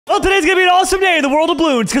Well, today's gonna be an awesome day in the world of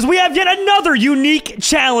Bloons because we have yet another unique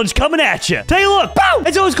challenge coming at you. Take a look. Boom!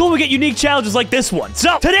 It's always cool when we get unique challenges like this one.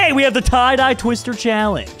 So, today we have the tie-dye twister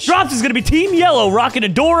challenge. Drops is gonna be Team Yellow rocking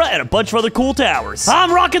Adora and a bunch of other cool towers.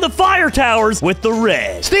 I'm rocking the fire towers with the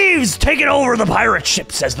red. Steve's taking over the pirate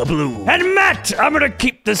ships as the blue. And Matt, I'm gonna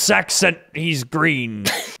keep this accent. He's green.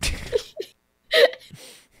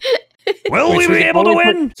 Will we be able to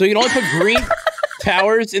win? So you can only put green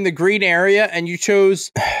towers in the green area, and you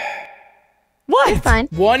chose... What? That's fine.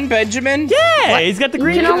 One Benjamin? Yeah, he's got the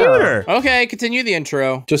green computer. Okay, continue the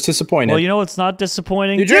intro. Just disappointed. Well, you know what's not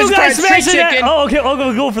disappointing? New Jersey Fried Street Chicken. Oh, okay, we'll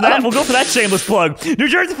go for that. We'll go for that shameless plug. New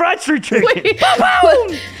Jersey Fried Street Chicken. Wait,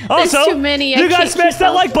 boom! Also, too many. You guys smash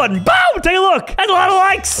that like button. Boom! Take a look. That's a lot of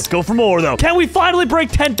likes. Let's go for more, though. Can we finally break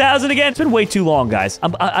 10,000 again? It's been way too long, guys.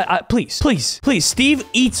 Please. Steve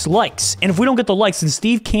eats likes. And if we don't get the likes, then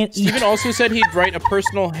Steve can't eat. Steven also said he'd write a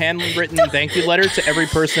personal handwritten thank you letter to every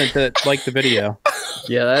person that liked the video.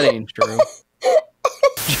 Yeah, that ain't true.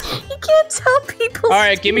 You can't tell people. All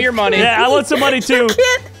right, give me your money. Yeah, I want some money too.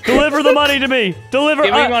 Deliver the money to me. Deliver.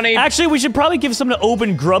 Give me money. Actually, we should probably give some to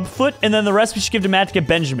Oben Grubfoot, and then the rest we should give to Matt to get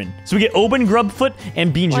Benjamin. So we get Oben Grubfoot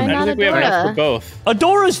and Benjamin. I don't think we have enough for both.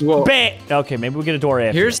 Adora's bad. Okay, maybe we'll get Adora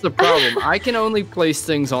after. Here's the problem. I can only place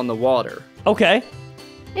things on the water. Okay.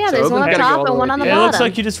 Yeah, there's one up top and one on the It bottom. looks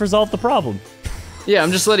like you just resolved the problem. Yeah,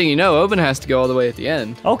 I'm just letting you know. Oben has to go all the way at the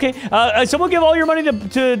end. Okay. Someone give all your money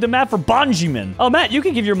to Matt for Benjamin. Oh, Matt, you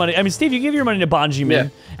can give your money. I mean, Steve, you give your money to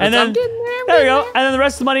Benjamin. Yeah. And then there we go. And then the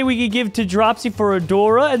rest of the money we can give to Dropsy for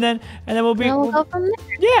Adora, and then we'll be. And we'll go from there.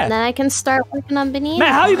 Yeah. And then I can start working on Benita.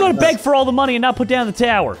 Matt, how are you going to beg for all the money and not put down the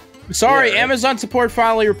tower? Sorry, Amazon support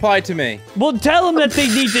finally replied to me. Well, tell them that they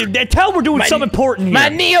need to. Tell them we're doing something important here. My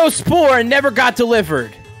Neospore never got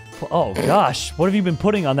delivered. Oh gosh, what have you been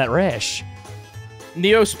putting on that rash?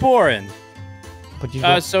 Neosporin. But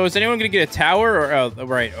you so is anyone gonna get a tower or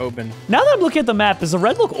right, Oben? Now that I'm looking at the map, does the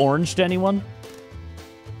red look orange to anyone?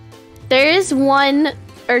 There is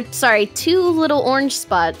two little orange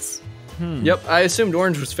spots. Yep, I assumed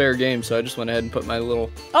orange was fair game, so I just went ahead and put my little...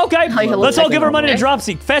 Okay, let's all give our money to okay.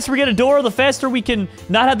 Dropsy. The faster we get Adora, the faster we can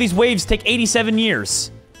not have these waves take 87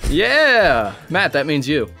 years. Yeah! Matt, that means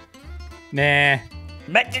you. Nah.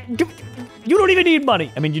 Matt, you don't even need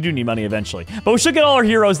money. I mean, you do need money eventually. But we should get all our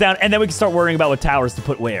heroes down, and then we can start worrying about what towers to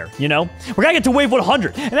put where, you know? We're gonna get to wave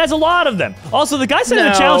 100, and that's a lot of them. Also, the guy said in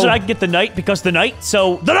the challenge that I can get the knight because the knight,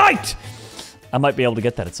 so the knight! I might be able to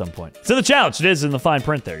get that at some point. So the challenge, it is in the fine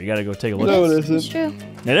print there. You gotta go take a look. No, it isn't. It's true.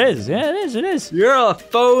 It is, yeah, it is. You're a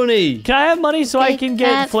phony! Can I have money so I can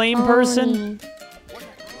get Flame Person?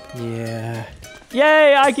 Yeah.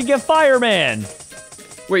 Yay, I can get Fireman.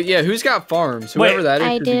 Wait, yeah, who's got farms? Whoever that is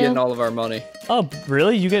I should be do. getting all of our money. Oh,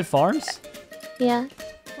 really? You get farms? Yeah.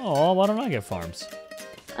 Oh, why don't I get farms?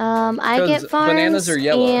 I get Because farms. bananas are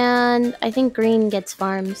yellow. And I think green gets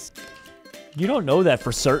farms. You don't know that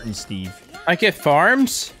for certain, Steve. I get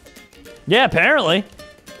farms? Yeah, apparently.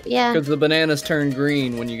 Yeah. Because the bananas turn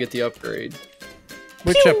green when you get the upgrade.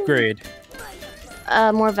 Which upgrade?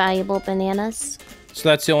 More valuable bananas. So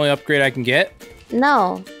that's the only upgrade I can get?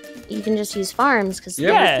 No. You can just use farms because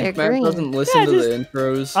Yeah, they're Matt green. doesn't listen to just- the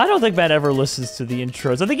intros. I don't think Matt ever listens to the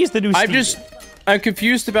intros. I think he's the new Steve. I'm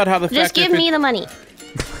confused about how the Just give me the money.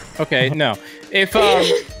 Okay, no. If,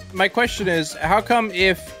 my question is, how come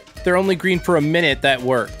if they're only green for a minute, that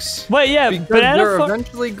works? Wait, yeah, Because banana they're farms.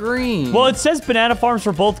 eventually green. Well, it says banana farms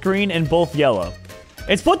for both green and both yellow.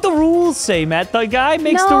 It's what the rules say, Matt. The guy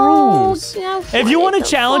makes the rules. If you want a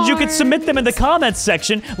challenge, you can submit them in the comments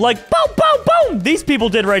section, like boom, boom, boom. These people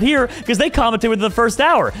did right here because they commented within the first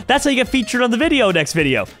hour. That's how you get featured on the video next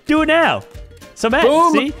video. Do it now. So Matt,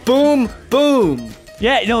 boom, see? boom, boom.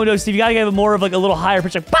 Yeah, no, Steve, you gotta give it more of like a little higher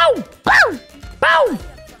pitch, like boom, boom, boom,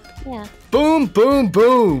 Yeah. Boom, boom,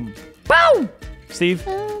 boom. boom. Steve.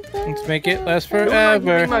 Let's make it last forever.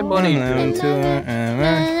 Give me my money.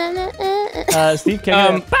 Steve,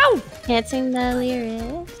 can you boom? Can't sing the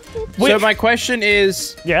lyrics. So my question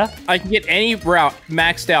is, Yeah? I can get any route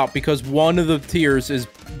maxed out because one of the tiers is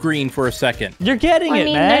green for a second. You're getting I it,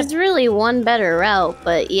 mean, Matt. there's really one better route,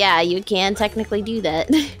 but yeah, you can technically do that.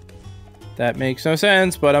 That makes no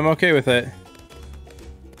sense, but I'm okay with it.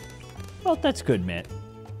 Well, that's good, Matt.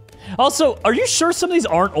 Also, are you sure some of these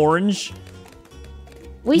aren't orange?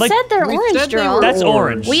 We Like, said they're we orange, said they Jerome. were That's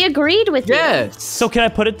orange. We agreed with Yes. So can I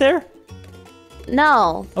put it there? you.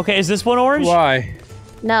 No. Okay, is this one orange? Why?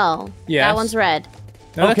 No. Yes. That one's red.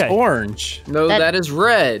 No, Okay. that's orange. No, That- that is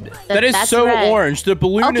red. That is That's so red. orange. The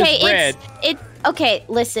balloon Okay, is red. okay,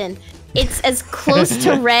 listen. it's as close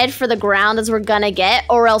to red for the ground as we're gonna get,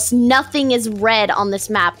 or else nothing is red on this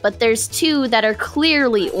map. But there's two that are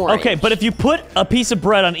clearly orange. Okay, but if you put a piece of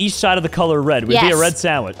bread on each side of the color red, it would be a red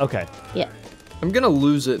sandwich. Okay. Yeah. I'm gonna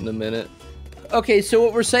lose it in a minute. Okay, so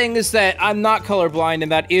what we're saying is that I'm not colorblind,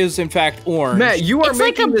 and that is in fact orange. Matt, you are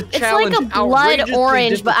making the challenge It's like a blood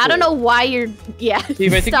orange, but I don't know why you're. Yeah.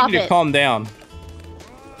 Steve, I think you need to calm down.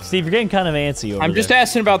 Steve, you're getting kind of antsy over I'm just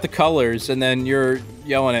asking about the colors, and then you're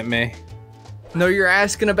yelling at me. No, you're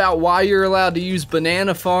asking about why you're allowed to use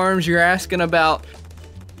banana farms. You're asking about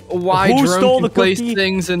why Who stole Jerome the can place cookie?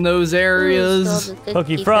 things in those areas.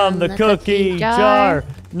 Cookie from the cookie jar.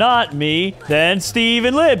 Not me, then Steve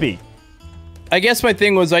and Libby. I guess my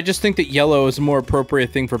thing was I just think that yellow is a more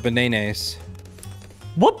appropriate thing for bananas.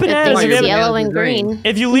 What Good bananas? thing If it's you, yellow and green.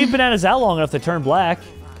 if you leave bananas out long enough, they turn black.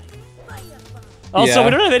 Also, Yeah.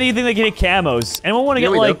 we don't have anything that can hit camos. Anyone want to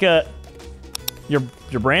get we like do.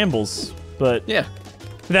 your brambles? But Yeah.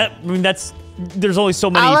 that's there's only so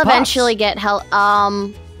many. I'll pops. eventually get Pop,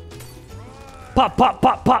 pop,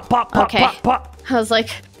 pop, pop, pop, Okay. pop, pop. I was like,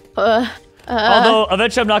 Although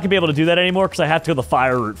eventually I'm not gonna be able to do that anymore because I have to go the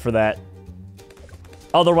fire route for that.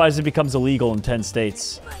 Otherwise, it becomes illegal in 10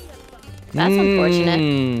 states. that's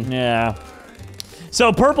unfortunate. Yeah.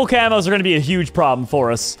 So purple camos are going to be a huge problem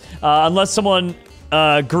for us, unless someone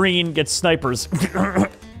green gets snipers.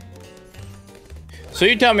 So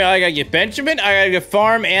you tell me I gotta get Benjamin, I gotta get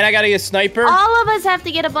farm, and I gotta get sniper? All of us have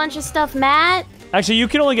to get a bunch of stuff, Matt. Actually, you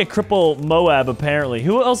can only get cripple Moab, apparently.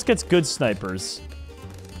 Who else gets good snipers?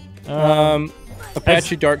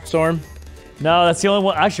 Apache Dartstorm. No, that's the only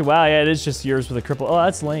one. Actually, wow, yeah, it is just yours with a cripple. Oh,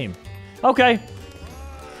 that's lame. Okay.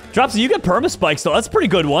 Dropsy, you get perma spikes, though. That's a pretty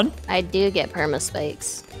good one. I do get perma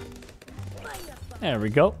spikes. There we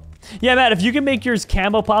go. Yeah, Matt, if you can make yours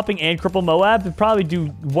camo popping and cripple Moab, it'd probably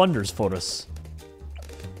do wonders for us.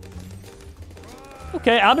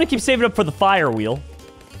 Okay, I'm gonna keep saving up for the fire wheel.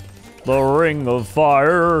 The ring of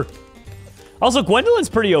fire. Also, Gwendolyn's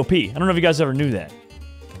pretty OP. I don't know if you guys ever knew that.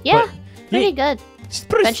 Yeah, But- pretty good. She's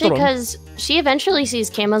pretty Eventually, strong. because she eventually sees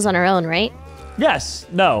camos on her own, right? Yes.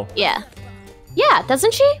 No. Yeah. Yeah,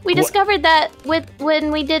 doesn't she? We discovered that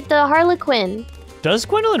when we did the Harlequin. Does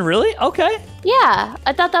Gwendolyn really? Okay. Yeah,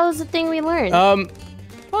 I thought that was the thing we learned.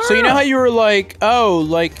 So you know how you were like, oh,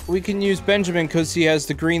 like, we can use Benjamin because he has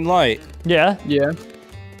the green light. Yeah. Yeah.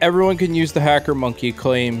 Everyone can use the hacker monkey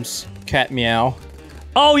claims cat meow.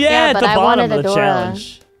 Oh, yeah, Yeah, at but the I bottom wanted of the Adora.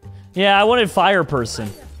 challenge. Yeah, I wanted fire person.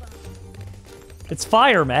 It's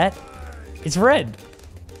fire, Matt. It's red.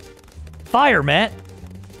 Fire, Matt.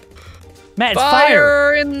 Matt, it's fire.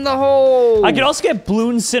 Fire in the hole. I could also get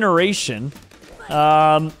Bloon Incineration,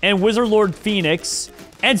 and Wizard Lord Phoenix,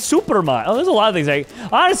 and Supermine. Oh, there's a lot of things.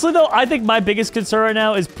 Honestly, though, I think my biggest concern right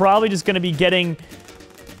now is probably just going to be getting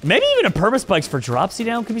maybe even a permaspikes for Dropsy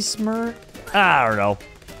down could be smart. I don't know.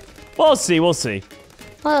 We'll see. We'll see.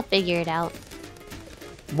 We'll figure it out.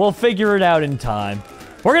 We'll figure it out in time.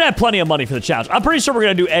 We're going to have plenty of money for the challenge. I'm pretty sure we're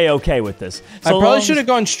going to do A-okay with this. I probably should have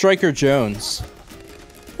gone Striker Jones.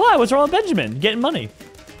 Why? What's wrong with Benjamin? Getting money.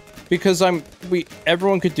 Because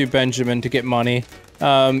everyone could do Benjamin to get money.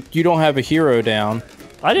 You don't have a hero down.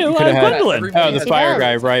 I do. I could've have had- Gwendolyn. Oh, the Yes. fire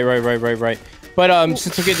guy. Right. But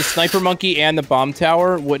since we get the sniper monkey and the bomb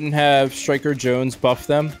tower, wouldn't have Striker Jones buff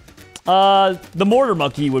them? The mortar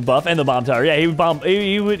monkey would buff and the bomb tower. Yeah, he would bomb.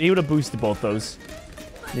 He would have boosted both those.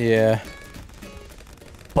 Yeah.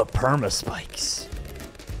 But perma spikes.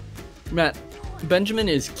 Matt, Benjamin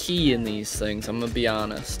is key in these things. I'm gonna be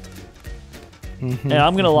honest. And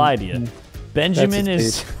I'm gonna lie to you. Benjamin That's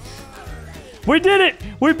is. We did it!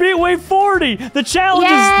 We beat wave 40. The challenge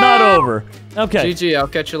is not over. Okay. GG, I'll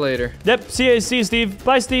catch you later. Yep. See you, Steve.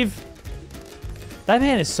 Bye, Steve. That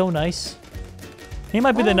man is so nice. He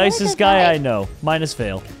might be the nicest guy I know. Minus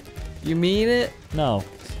fail. You mean it? No.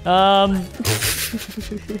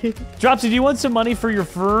 Dropsy, do you want some money for your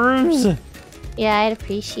firms? Yeah, I'd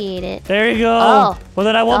appreciate it. There you go. Oh. Well,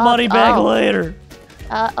 then I want money back later.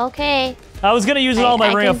 Okay. I was gonna use it all my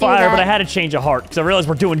I Ring can of do Fire, but that. I had to change a heart because I realized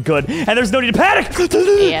we're doing good, and there's no need to panic.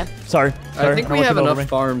 Yeah. Sorry. I think we don't have want you to enough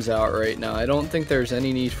farms out right now. I don't think there's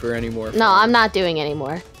any need for any more. No, I'm not doing any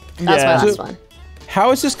more. That's Yeah. my last one. How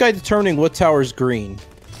is this guy determining what tower's green?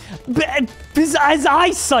 His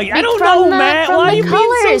eyesight. I don't From know, the- man. from Why are the you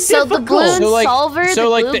colors. being so So the difficult? Bloons So, like- solver, so, the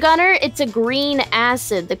like, glue the- gunner, it's a green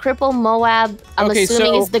acid. The cripple Moab, I'm Okay,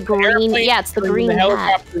 assuming so is the green. airplane Yeah, it's the green, green The hat.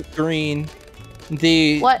 helicopter's green.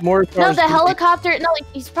 The What? mortar No, tower's the green. helicopter. No, like,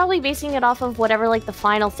 he's probably basing it off of whatever like the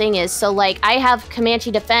final thing is. So like, I have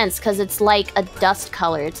Comanche Defense because it's like a dust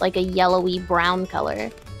color. It's like a yellowy brown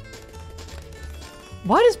color.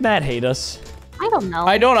 Why does Matt hate us? I don't know.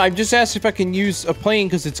 I don't. I just asked if I can use a plane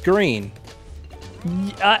because it's green.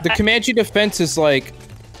 The Comanche defense is like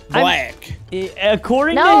black.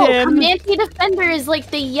 According to him, Comanche defender is like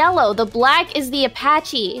the yellow. The black is the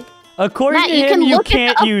Apache. According to him, you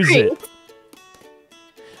can't use it.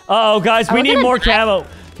 Uh-oh, guys, we need more camo.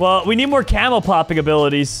 Well, we need more camo popping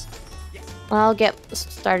abilities. I'll get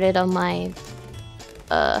started on my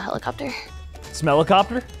helicopter.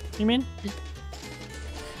 Smellicopter, you mean?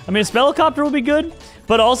 I mean, a Smellicopter will be good,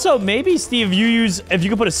 but also maybe, Steve, if you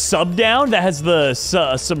could put a sub down that has the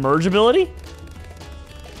submerge ability.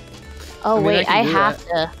 Oh, wait, I have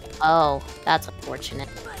to. Oh, that's unfortunate.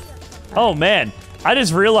 Oh, man. I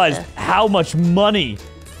just realized how much money.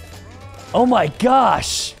 Oh, my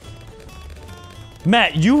gosh.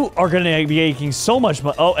 Matt, you are going to be making so much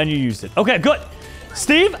money. Oh, and you used it. Okay, good.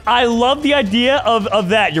 Steve, I love the idea of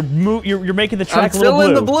that. You're making the track a little blue. I'm still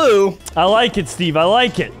in the blue. I like it, Steve. I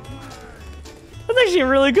like it. That's actually a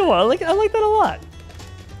really good one. I like that a lot.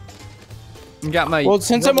 Got my. Well,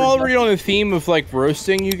 since I'm already on the theme of like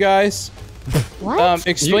roasting you guys, what?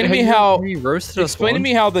 Explain to me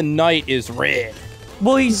how the night is red.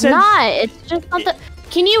 Well, he said not. It's just not the.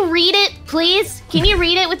 Can you read it, please? Can you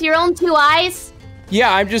read it with your own 2 eyes?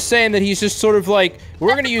 Yeah, I'm just saying that he's just sort of like,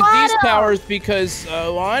 we're gonna use these powers because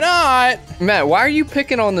why not? Matt, why are you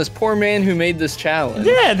picking on this poor man who made this challenge?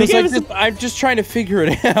 Yeah, I'm just trying to figure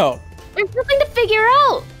it out. There's nothing to figure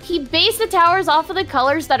out. He based the towers off of the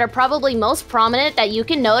colors that are probably most prominent that you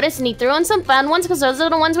can notice, and he threw in some fun ones because those are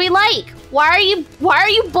the ones we like. Why are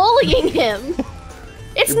you bullying him?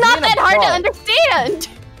 It's not that hard to understand.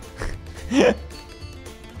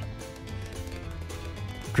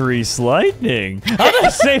 Grease lightning. I'm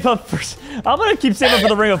gonna keep saving up for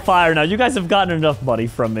the Ring of Fire now. You guys have gotten enough money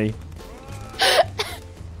from me.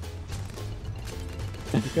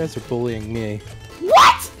 You guys are bullying me.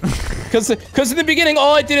 What? Because in the beginning,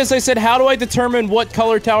 all I did is I said, how do I determine what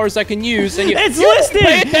color towers I can use? And it's listed!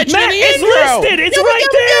 Matt, it's listed! It's right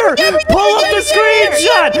there! Pull up the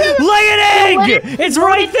screenshot! Lay an egg! It's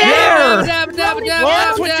right there!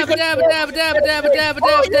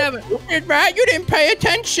 Matt, you didn't pay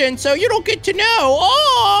attention, so you don't get to know.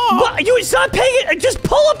 Oh! What? You stop paying it! Just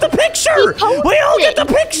pull up the picture! We all get the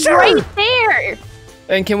picture! Right there!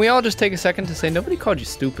 And can we all just take a second to say nobody called you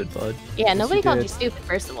stupid, bud? Yeah, nobody called you stupid,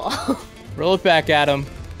 first of all. Roll it back, Adam.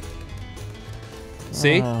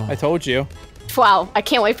 See? I told you. Wow, I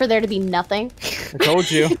can't wait for there to be nothing. I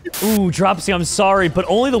told you. Ooh, Dropsy, I'm sorry, but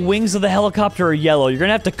only the wings of the helicopter are yellow. You're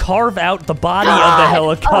gonna have to carve out the body of the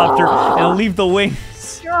helicopter and leave the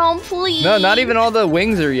wings. Jerome, please. No, not even all the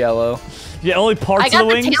wings are yellow. Yeah, only parts of the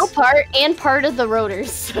wings? I got the tail part and part of the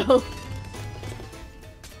rotors, so...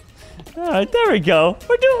 All right, there we go.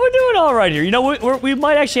 We're doing all right here. You know, we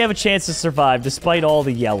might actually have a chance to survive despite all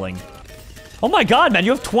the yelling. Oh my God, man,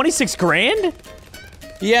 you have 26 grand?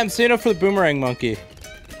 Yeah, I'm saving up for the boomerang monkey.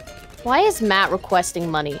 Why is Matt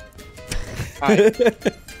requesting money?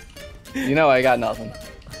 You know I got nothing.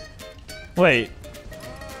 Wait,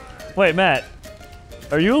 Matt,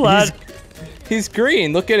 are you allowed? He's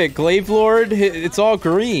green. Look at it, Glaive Lord. It's all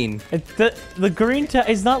green. The green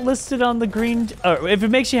is not listed on the green. If it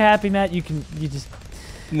makes you happy, Matt, you just.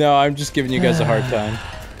 No, I'm just giving you guys a hard time.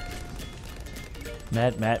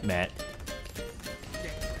 Matt.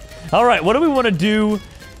 All right, what do we want to do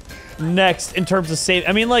next in terms of save?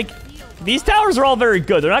 I mean, like, these towers are all very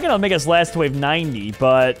good. They're not gonna make us last to wave 90,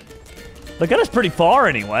 but they got us pretty far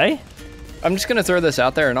anyway. I'm just gonna throw this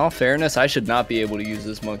out there. In all fairness, I should not be able to use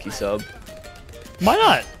this monkey sub. Why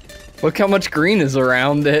not? Look how much green is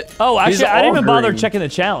around it. Oh, actually, I didn't even bother checking the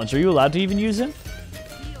challenge. Are you allowed to even use it?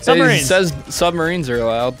 Submarines. It says submarines are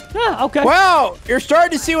allowed. Yeah, okay. Wow, you're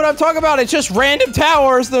starting to see what I'm talking about. It's just random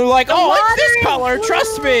towers. They're like, oh, it's this color.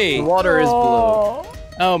 Trust me. The water is blue.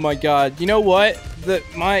 Oh my God. You know what?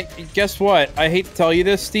 Guess what? I hate to tell you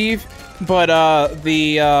this, Steve, but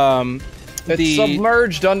it's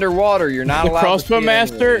submerged underwater. You're not allowed to see it. The crossbow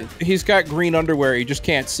master, he's got green underwear. You just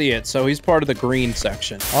can't see it, so he's part of the green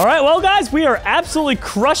section. All right, well, guys, we are absolutely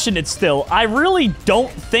crushing it still. I really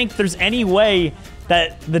don't think there's any way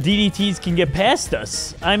that the DDTs can get past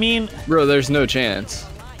us. I mean... Bro, there's no chance.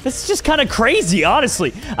 It's just kind of crazy,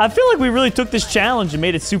 honestly. I feel like we really took this challenge and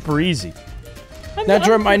made it super easy. Now,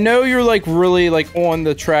 Jerome, I know you're, like, really, like, on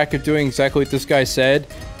the track of doing exactly what this guy said,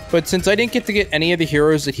 but since I didn't get to get any of the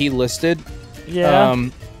heroes that he listed,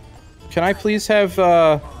 can I please have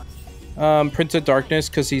Prince of Darkness,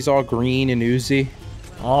 because he's all green and oozy?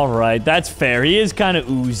 All right, that's fair. He is kind of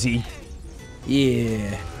oozy.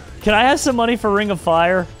 Yeah. Can I have some money for Ring of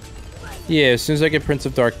Fire? Yeah, as soon as I get Prince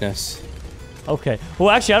of Darkness. Okay. Well,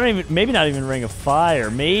 actually, I don't even. Maybe not even Ring of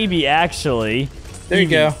Fire. Maybe actually. There you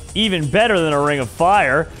go. Even better than a Ring of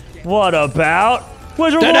Fire. What about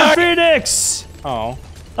Wizard War Phoenix? Oh.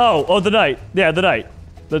 Oh, the knight. Yeah, the knight.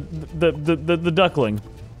 The duckling.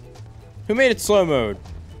 Who made it slow mode?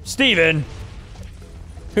 Steven.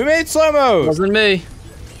 Who made slow mode? Wasn't me.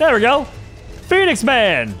 There we go. Phoenix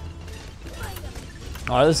Man.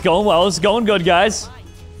 All right, this is going well. This is going good, guys.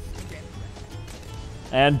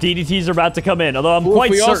 And DDTs are about to come in, although I'm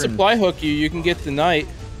quite certain. If we all certain. supply hook you, you can get the knight.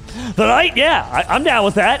 The knight? Yeah, I'm down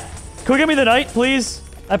with that. Can we get me the knight, please?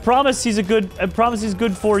 I promise he's good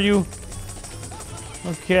for you.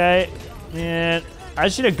 Okay. And I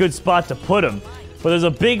should have a good spot to put him. But there's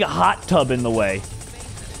a big hot tub in the way.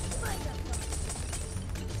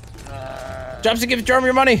 Dropsy, give Jerome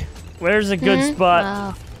your money. Where's a good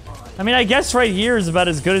spot? Oh. I mean, I guess right here is about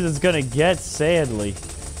as good as it's gonna get, sadly.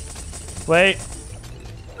 Wait.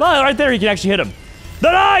 Well, right there, you can actually hit him.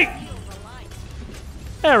 The knight!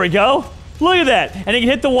 There we go. Look at that. And you can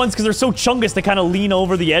hit the ones because they're so chungus they kind of lean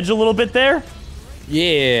over the edge a little bit there.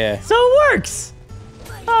 Yeah. So it works.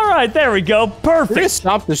 All right, there we go. Perfect. We're gonna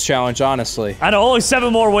stop this challenge, honestly. I know, only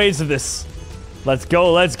 7 more waves of this. Let's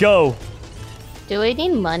go, let's go. Do we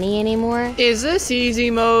need money anymore? Is this easy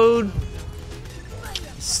mode?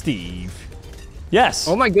 Steve. Yes.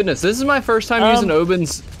 Oh my goodness, this is my first time using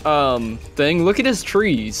Oben's thing. Look at his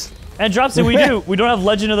trees. And Dropsy, we do. We don't have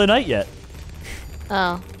Legend of the Night yet.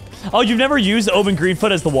 Oh. Oh, you've never used Oben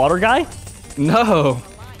Greenfoot as the water guy? No.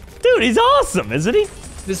 Dude, he's awesome, isn't he?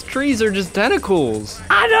 His trees are just tentacles.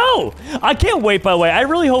 I know! I can't wait, by the way. I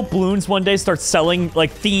really hope Bloons one day starts selling,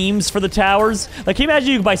 like, themes for the towers. Like, can you imagine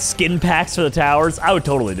you could buy skin packs for the towers? I would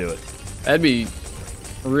totally do it. That'd be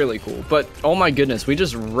really cool. But, oh my goodness, we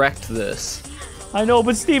just wrecked this. I know,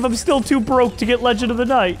 but Steve, I'm still too broke to get Legend of the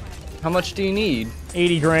Night. How much do you need?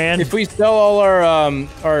 80 grand. If we sell all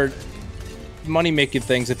our money-making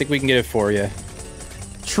things, I think we can get it for you.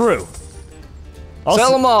 True.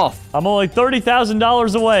 Sell them off. I'm only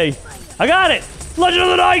 $30,000 away. I got it! Legend of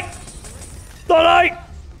the Night! The Night!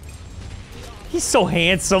 He's so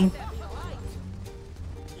handsome.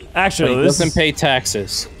 Actually, He doesn't pay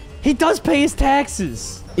taxes. He does pay his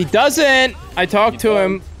taxes. He doesn't! I talked to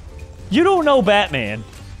him. You don't know Batman.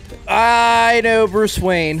 I know Bruce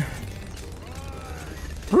Wayne.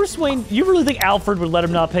 Bruce Wayne, you really think Alfred would let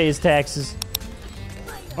him not pay his taxes?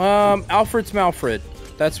 Alfred's Malfred.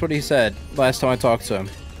 That's what he said last time I talked to him.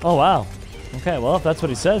 Oh, wow. Okay, well, if that's what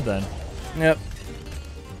he said, then. Yep.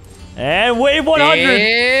 And wave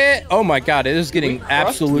 100! Oh my god, it is getting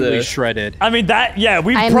absolutely shredded. I mean, that, yeah,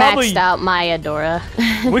 we I probably... maxed out my Adora.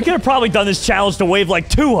 we could have probably done this challenge to wave like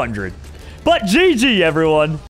 200. But GG, everyone.